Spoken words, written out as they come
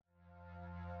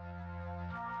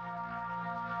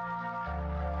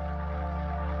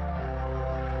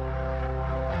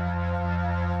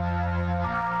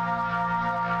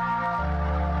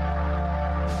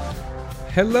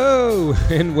Hello,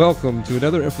 and welcome to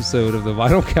another episode of the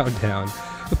Vinyl Countdown,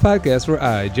 the podcast where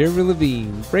I, Jeremy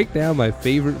Levine, break down my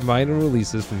favorite vinyl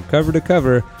releases from cover to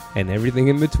cover and everything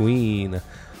in between.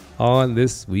 On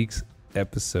this week's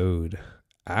episode,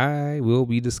 I will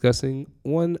be discussing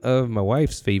one of my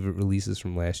wife's favorite releases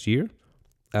from last year.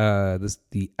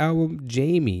 The album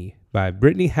Jaime by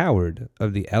Brittany Howard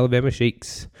of the Alabama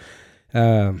Shakes.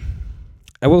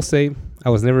 I will say I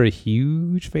was never a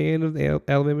huge fan of the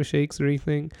Alabama Shakes or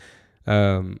anything.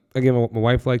 Again, my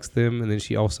wife likes them, and then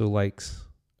she also likes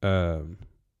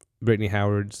Brittany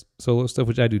Howard's solo stuff,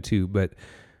 which I do too. But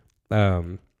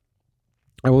I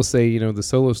will say, the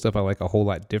solo stuff I like a whole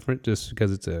lot different, just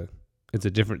because it's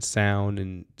a different sound,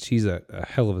 and she's a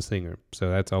hell of a singer. So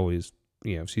that's always,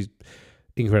 she's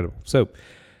incredible. So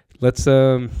let's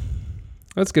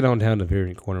get on down to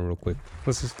Variant Corner real quick.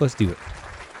 Let's do it.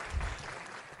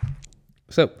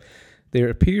 So, there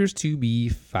appears to be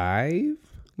 5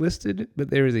 listed, but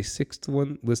there is a 6th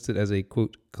one listed as a,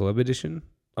 quote, club edition.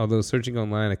 Although searching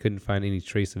online, I couldn't find any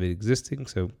trace of it existing,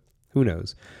 so who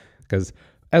knows? Because,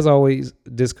 as always,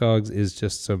 Discogs is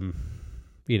just some,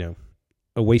 a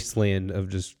wasteland of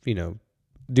just, do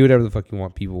whatever the fuck you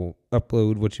want. People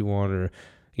upload what you want, or,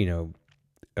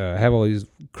 have all these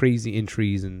crazy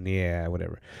entries, and yeah,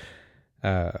 whatever.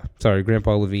 Sorry,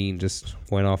 Grandpa Levine just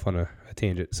went off on a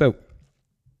tangent. So,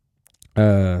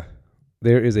 there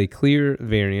is a clear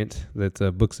variant that's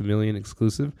a Books A Million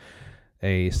exclusive,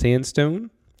 a Sandstone,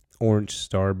 Orange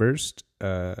Starburst,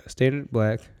 Standard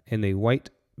Black, and a White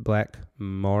Black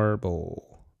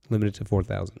Marble, limited to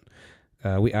 4,000.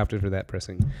 We opted for that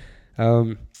pressing.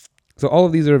 So all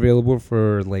of these are available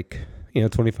for $25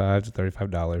 to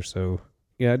 $35. So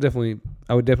yeah,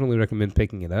 I would definitely recommend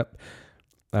picking it up.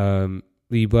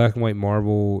 The Black and White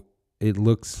Marble, it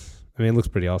looks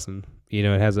pretty awesome. It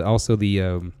has also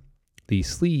the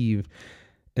sleeve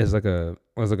is like a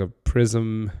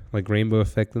prism, like rainbow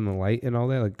effect in the light and all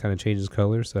that, like kind of changes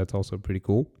color. So that's also pretty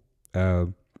cool.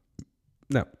 Now,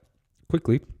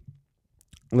 quickly,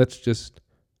 let's get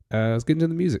into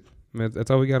the music. That's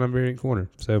all we got on Variant Corner.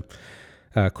 So,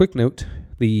 quick note: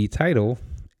 the title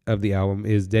of the album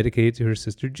is dedicated to her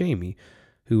sister Jaime,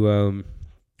 who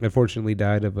unfortunately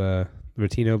died of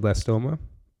retinoblastoma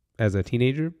as a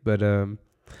teenager, but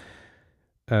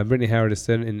Brittany Howard has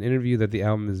said in an interview that the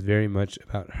album is very much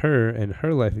about her and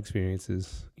her life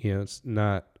experiences. It's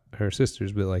not her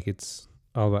sister's, but it's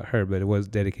all about her, but it was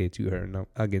dedicated to her. And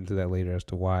I'll get into that later as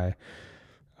to why.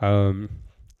 So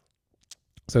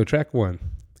track 1,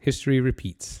 History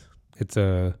Repeats. It's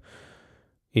a,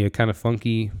 kind of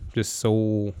funky, just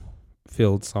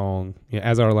soul-filled song,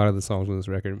 as are a lot of the songs on this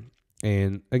record.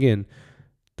 And again,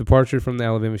 departure from the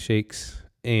Alabama Shakes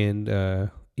and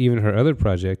even her other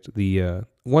project, the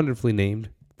wonderfully named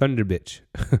Thunder Bitch.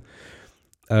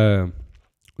 The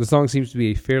song seems to be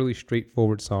a fairly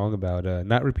straightforward song about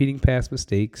not repeating past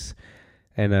mistakes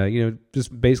and,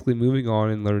 just basically moving on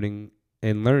and learning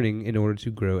in order to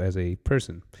grow as a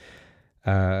person.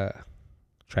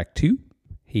 Track 2,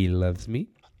 He Loves Me.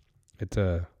 It's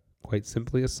quite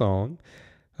simply a song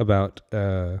about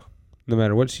no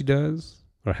matter what she does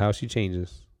or how she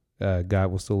changes,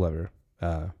 God will still love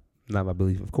her. Not my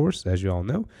belief, of course, as you all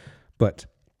know, but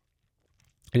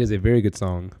it is a very good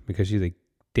song because she's a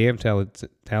damn talented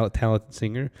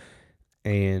singer,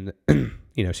 and she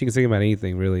can sing about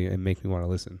anything really and make me want to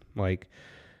listen.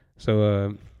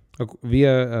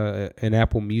 Via an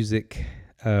Apple Music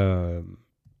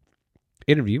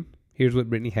interview, here's what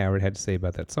Brittany Howard had to say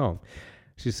about that song.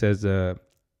 She says, "I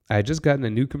had just gotten a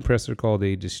new compressor called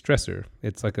a distressor.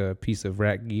 It's like a piece of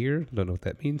rack gear. Don't know what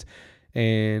that means,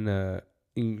 and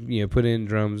put in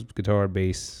drums, guitar,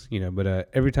 bass, but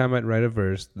every time I'd write a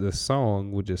verse, the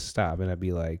song would just stop, and I'd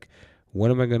be like,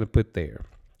 what am I going to put there?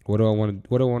 What do I want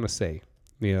to say?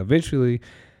 Eventually,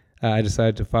 I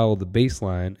decided to follow the bass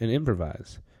line and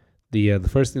improvise. The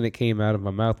first thing that came out of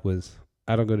my mouth was,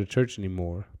 I don't go to church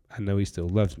anymore. I know he still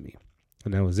loves me.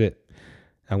 And that was it.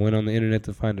 I went on the internet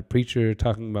to find a preacher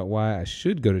talking about why I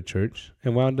should go to church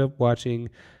and wound up watching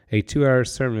a 2-hour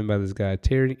sermon by this guy,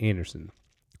 Terry Anderson.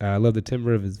 I love the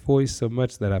timbre of his voice so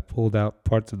much that I pulled out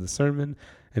parts of the sermon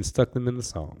and stuck them in the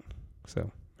song." So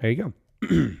there you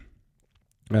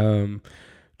go.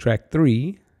 Track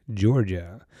 3,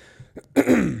 Georgia.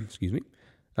 Excuse me.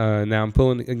 Now I'm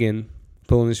pulling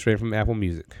this straight from Apple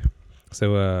Music.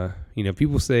 So,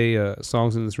 people say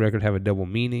songs in this record have a double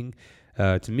meaning.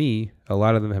 To me, a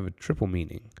lot of them have a triple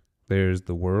meaning. There's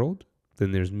the world,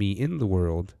 then there's me in the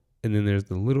world, and then there's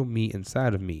the little me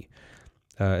inside of me.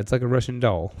 It's like a Russian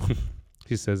doll.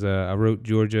 She says, I wrote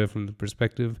Georgia from the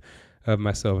perspective of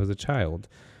myself as a child.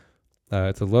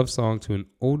 It's a love song to an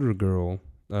older girl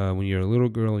when you're a little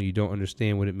girl and you don't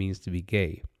understand what it means to be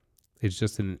gay. It's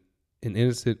just an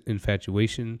innocent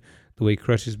infatuation, the way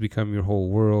crushes become your whole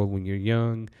world when you're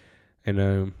young.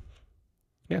 And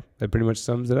yeah, that pretty much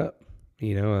sums it up.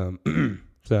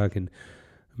 So I can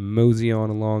mosey on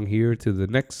along here to the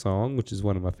next song, which is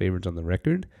one of my favorites on the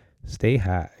record, Stay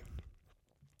High.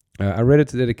 I read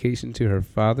its dedication to her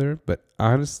father, but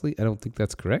honestly, I don't think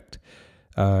that's correct.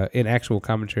 In actual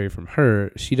commentary from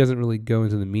her, she doesn't really go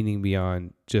into the meaning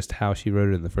beyond just how she wrote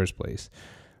it in the first place.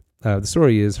 The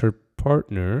story is her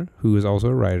partner, who is also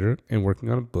a writer and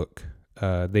working on a book,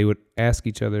 they would ask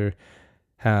each other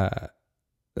how,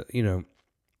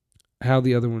 how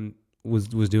the other one was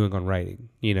doing on writing,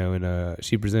 and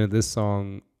she presented this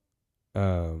song.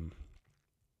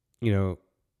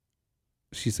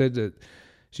 She said that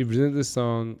she presented this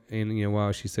song, and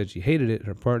while she said she hated it,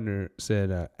 her partner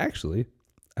said, "Actually,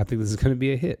 I think this is going to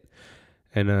be a hit,"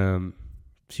 and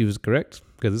she was correct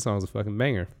because this song is a fucking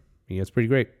banger. Yeah, it's pretty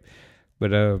great.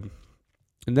 But the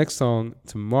next song,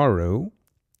 Tomorrow.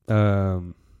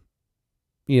 So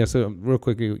real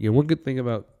quick, one good thing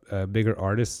about bigger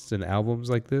artists and albums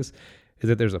like this is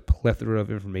that there's a plethora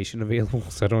of information available,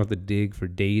 so I don't have to dig for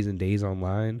days and days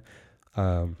online,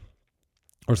 or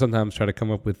sometimes try to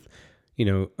come up with,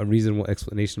 a reasonable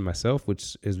explanation myself,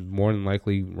 which is more than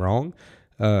likely wrong.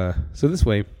 So this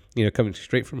way, coming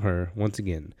straight from her once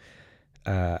again,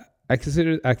 I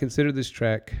consider this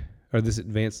track, or this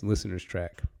advanced listeners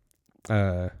track.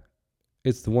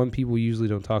 It's the one people usually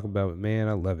don't talk about, but man,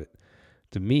 I love it.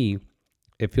 To me,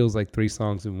 it feels like 3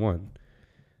 songs in one.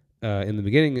 In the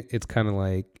beginning, it's kind of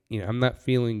like, I'm not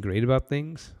feeling great about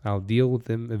things. I'll deal with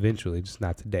them eventually, just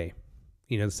not today.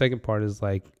 The second part is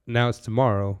like, now it's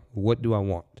tomorrow. What do I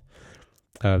want?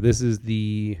 This is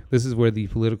where the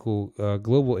political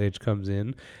global edge comes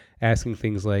in, asking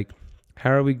things like,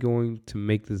 how are we going to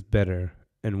make this better,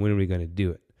 and when are we going to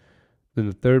do it? Then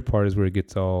the third part is where it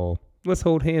gets all, let's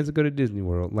hold hands and go to Disney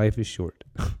World. Life is short.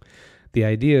 The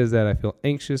idea is that I feel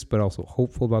anxious but also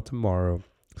hopeful about tomorrow,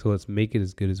 so let's make it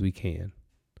as good as we can.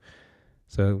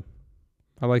 So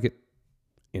I like it,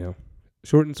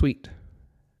 short and sweet.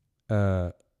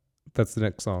 That's the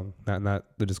next song, not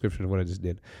the description of what I just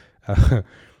did.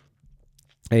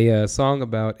 A song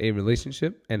about a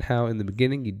relationship and how in the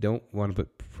beginning you don't want to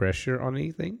put pressure on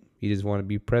anything. You just want to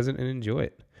be present and enjoy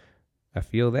it. I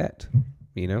feel that,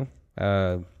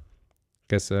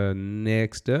 Guess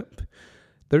next up,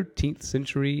 13th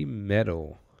Century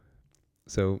Metal.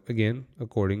 So again,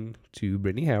 according to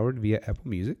Brittany Howard via Apple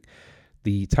Music,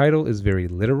 the title is very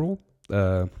literal.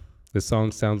 The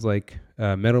song sounds like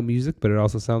metal music, but it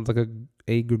also sounds like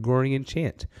a Gregorian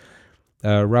chant.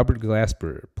 Robert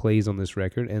Glasper plays on this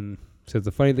record, and says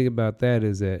the funny thing about that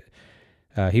is that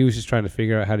he was just trying to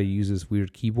figure out how to use this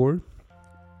weird keyboard.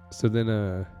 So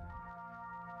then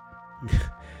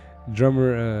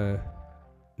drummer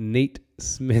Nate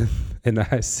Smith and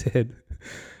I said,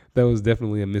 that was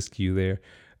definitely a miscue there.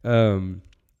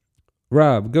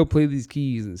 Rob, go play these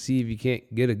keys and see if you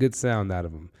can't get a good sound out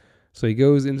of them. So he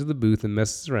goes into the booth and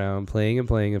messes around, playing, and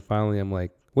finally I'm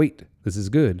like, wait, this is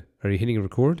good. Are you hitting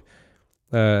record?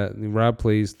 Rob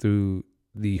plays through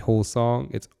the whole song.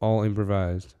 It's all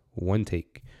improvised, one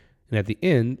take. And at the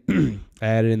end, I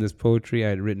added in this poetry I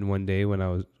had written one day when I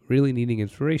was really needing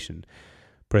inspiration.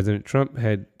 President Trump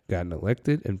had gotten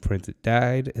elected and Prince had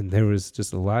died, and there was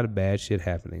just a lot of bad shit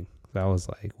happening. So I was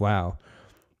like, wow,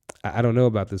 I don't know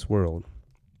about this world.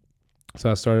 So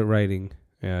I started writing.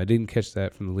 I didn't catch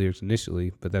that from the lyrics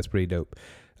initially, but that's pretty dope.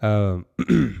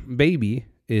 Baby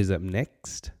is up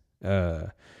next.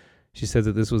 She said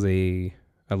that this was a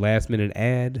last minute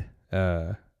ad.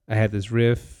 I had this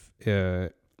riff,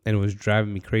 and it was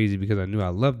driving me crazy because I knew I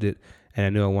loved it and I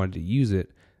knew I wanted to use it.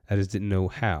 I just didn't know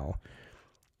how.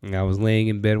 And I was laying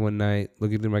in bed one night,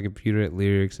 looking through my computer at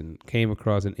lyrics, and came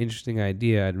across an interesting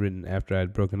idea I'd written after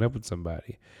I'd broken up with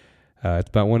somebody. It's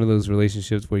about one of those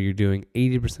relationships where you're doing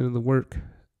 80% of the work,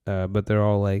 but they're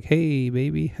all like, hey,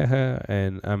 baby, haha.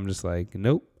 And I'm just like,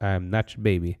 nope, I'm not your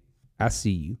baby. I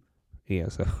see you. Yeah,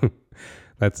 so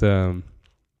that's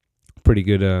pretty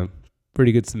good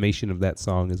summation of that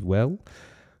song as well.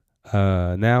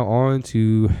 Now on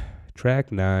to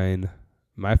track 9,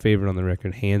 my favorite on the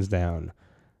record, hands down,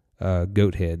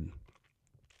 Goat Head.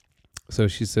 So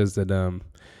she says that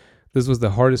this was the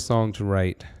hardest song to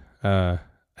write. I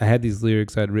had these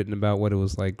lyrics I'd written about what it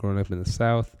was like growing up in the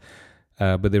South,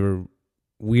 but they were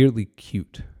weirdly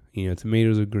cute.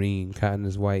 Tomatoes are green, cotton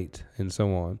is white, and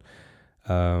so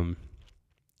on.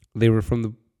 They were from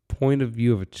the point of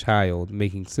view of a child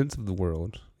making sense of the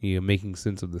world, making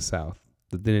sense of the South.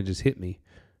 But then it just hit me.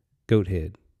 goat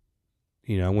head.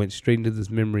 I went straight into this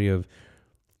memory of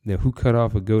who cut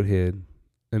off a goat head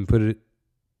and put it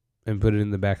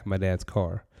in the back of my dad's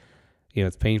car.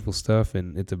 It's painful stuff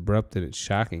and it's abrupt and it's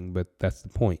shocking, but that's the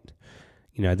point.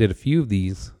 I did a few of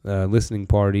these listening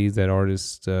parties that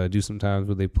artists do sometimes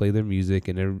where they play their music,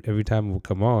 and every time it would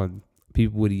come on,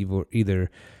 people would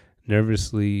either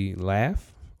nervously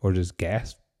laugh or just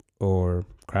gasp or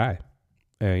cry.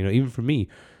 Even for me,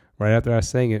 right after I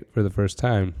sang it for the first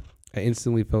time, I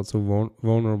instantly felt so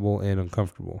vulnerable and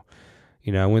uncomfortable.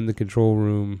 I went in the control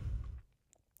room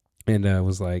and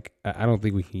was like, I don't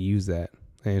think we can use that.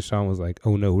 And Sean was like,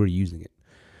 oh no, we're using it.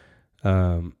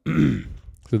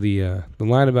 So the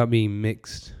line about being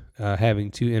mixed, having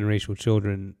two interracial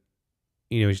children,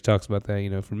 she talks about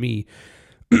that, for me,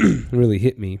 really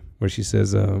hit me, where she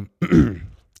says,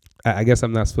 I guess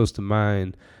I'm not supposed to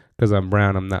mind because I'm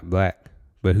brown, I'm not black.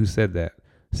 But who said that?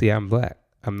 See, I'm black,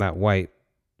 I'm not white,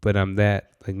 but I'm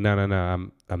that. Like,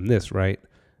 no, I'm this, right?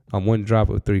 I'm one drop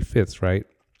of 3/5, right?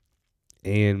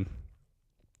 And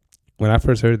when I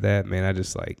first heard that, man,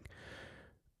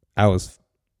 I was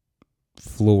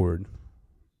floored,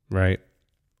 right?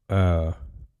 For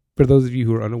those of you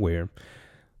who are unaware,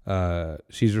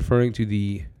 she's referring to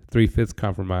the 3/5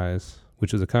 compromise,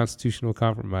 which was a constitutional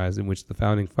compromise in which the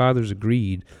founding fathers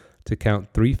agreed to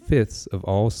count 3/5 of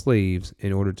all slaves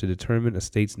in order to determine a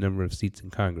state's number of seats in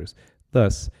Congress.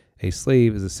 Thus, a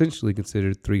slave is essentially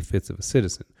considered 3/5 of a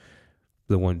citizen.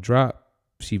 The one drop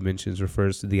she mentions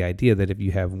refers to the idea that if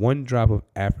you have one drop of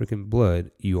African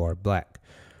blood, you are black.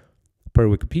 Per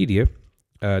Wikipedia,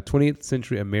 20th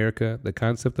century America, the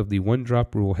concept of the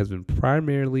one-drop rule has been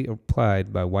primarily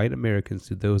applied by white Americans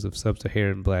to those of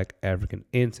sub-Saharan black African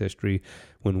ancestry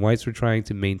when whites were trying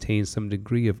to maintain some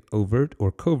degree of overt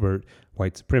or covert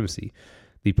white supremacy.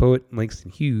 The poet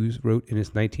Langston Hughes wrote in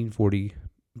his 1940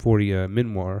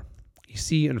 memoir, "You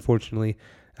see, unfortunately,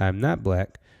 I'm not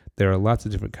black. There are lots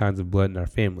of different kinds of blood in our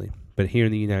family. But here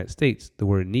in the United States, the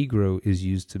word Negro is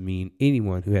used to mean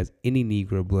anyone who has any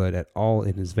Negro blood at all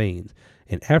in his veins.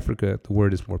 In Africa, the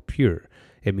word is more pure.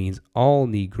 It means all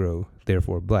Negro,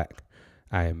 therefore black.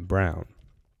 I am brown."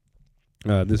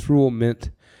 This rule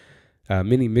meant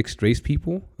many mixed race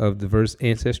people of diverse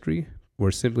ancestry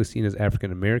were simply seen as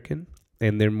African American,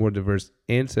 and their more diverse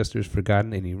ancestors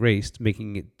forgotten and erased,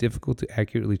 making it difficult to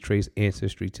accurately trace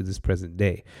ancestry to this present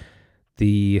day.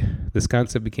 This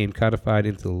concept became codified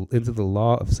into the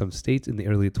law of some states in the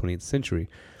early 20th century.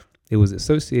 It was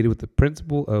associated with the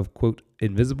principle of, quote,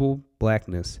 invisible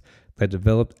blackness that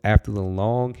developed after the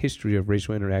long history of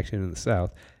racial interaction in the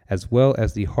South, as well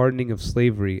as the hardening of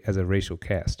slavery as a racial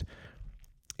caste.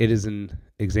 It is an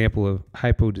example of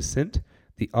hypodescent,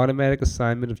 the automatic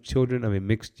assignment of children of a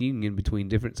mixed union between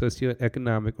different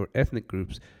socioeconomic or ethnic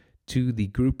groups to the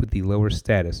group with the lower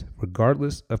status,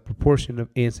 regardless of proportion of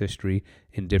ancestry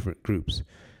in different groups.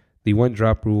 The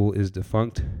one-drop rule is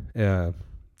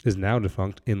now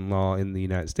defunct in law in the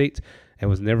United States and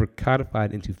was never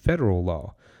codified into federal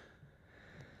law.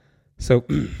 So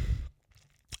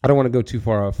I don't want to go too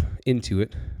far off into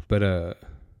it, but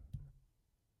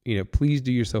please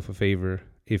do yourself a favor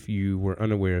if you were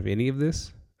unaware of any of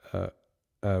this.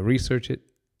 Research it,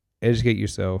 educate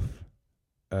yourself.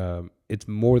 It's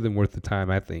more than worth the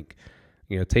time, I think.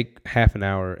 Take half an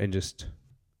hour and just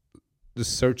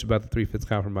search about the 3/5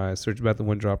 compromise, search about the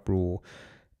one-drop rule,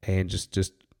 and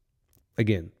just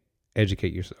again,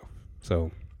 educate yourself.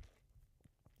 So,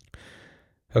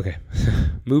 okay,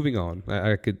 moving on.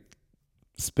 I could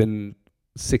spend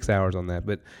 6 hours on that,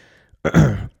 but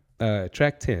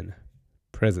track 10,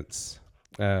 Presence.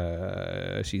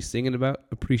 She's singing about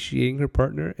appreciating her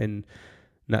partner and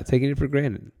not taking it for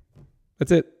granted.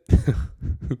 That's it.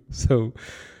 So,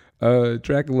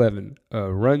 track 11,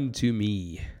 Run to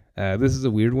Me. This is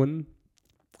a weird one.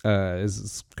 This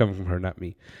is coming from her, not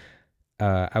me.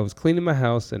 I was cleaning my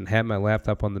house and had my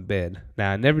laptop on the bed.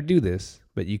 Now, I never do this,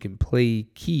 but you can play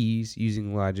keys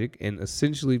using Logic and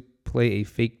essentially play a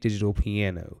fake digital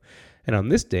piano. And on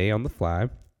this day, on the fly,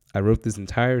 I wrote this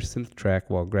entire synth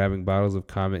track while grabbing bottles of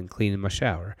Comet and cleaning my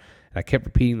shower. And I kept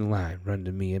repeating the line, "Run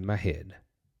to me," in my head.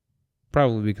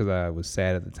 Probably because I was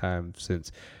sad at the time,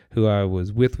 since who I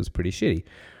was with was pretty shitty.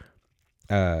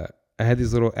 I had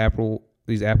these Apple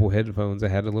headphones. I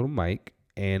had a little mic,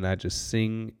 and I just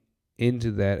sing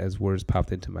into that as words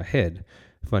popped into my head.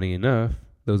 Funny enough,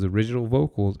 those original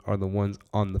vocals are the ones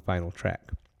on the final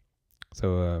track.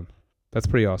 So that's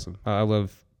pretty awesome. I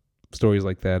love stories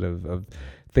like that of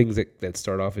things that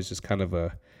start off as just kind of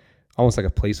almost like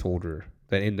a placeholder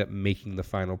that end up making the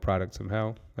final product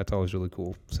somehow. That's always really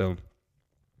cool. So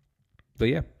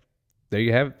yeah, there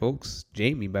you have it, folks.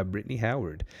 Jaime by Brittany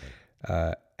Howard.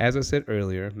 As I said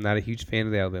earlier, I'm not a huge fan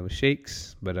of the Alabama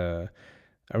Shakes, but I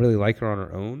really like her on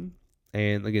her own.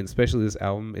 And again, especially this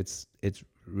album, it's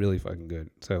really fucking good.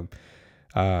 So,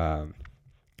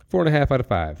 4.5 out of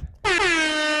 5.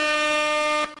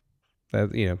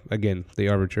 That, again, the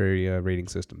arbitrary rating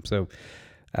system. So,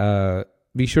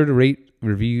 be sure to rate,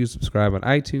 review, subscribe on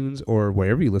iTunes or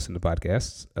wherever you listen to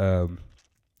podcasts.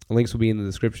 Links will be in the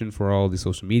description for all the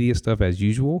social media stuff as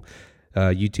usual,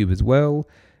 YouTube as well.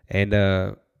 And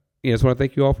just want to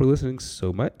thank you all for listening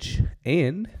so much.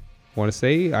 And want to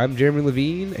say I'm Jeremy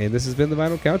Levine, and this has been the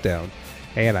Vinyl Countdown.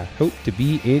 And I hope to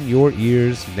be in your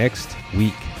ears next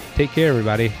week. Take care,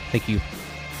 everybody. Thank you.